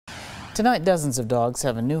Tonight, dozens of dogs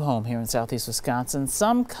have a new home here in southeast Wisconsin,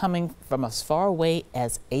 some coming from as far away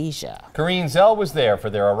as Asia. Corrine Zell was there for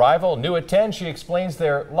their arrival. New at 10, she explains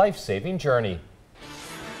their life-saving journey.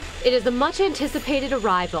 It is a much-anticipated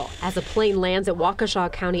arrival as a plane lands at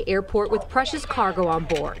Waukesha County Airport with precious cargo on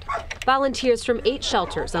board. Volunteers from 8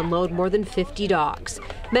 shelters unload more than 50 dogs,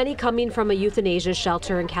 many coming from a euthanasia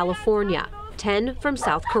shelter in California, 10 from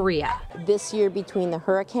South Korea. This year, between the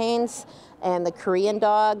hurricanes and the Korean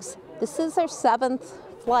dogs, this is our 7th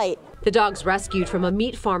flight. The dogs rescued from a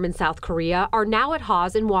meat farm in South Korea are now at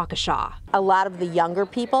HAWS in Waukesha. A lot of the younger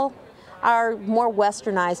people are more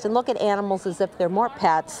westernized and look at animals as if they're more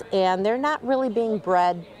pets, and they're not really being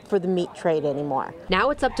bred for the meat trade anymore. Now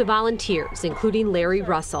it's up to volunteers, including Larry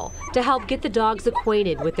Russell, to help get the dogs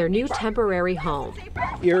acquainted with their new temporary home.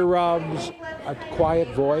 Ear rubs, a quiet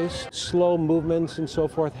voice, slow movements and so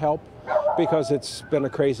forth help, because it's been a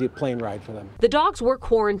crazy plane ride for them. The dogs were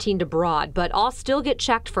quarantined abroad, but all still get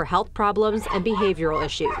checked for health problems and behavioral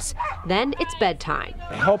issues. Then it's bedtime.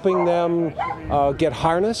 Helping them get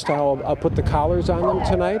harnessed. I'll put the collars on them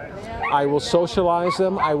tonight. I will socialize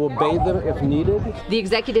them. I will bathe them if needed. The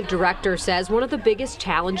executive director says one of the biggest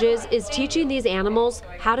challenges is teaching these animals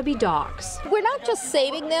how to be dogs. We're not just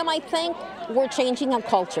saving them, I think. We're changing a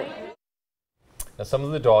culture. Now, some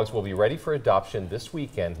of the dogs will be ready for adoption this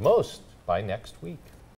weekend, most by next week.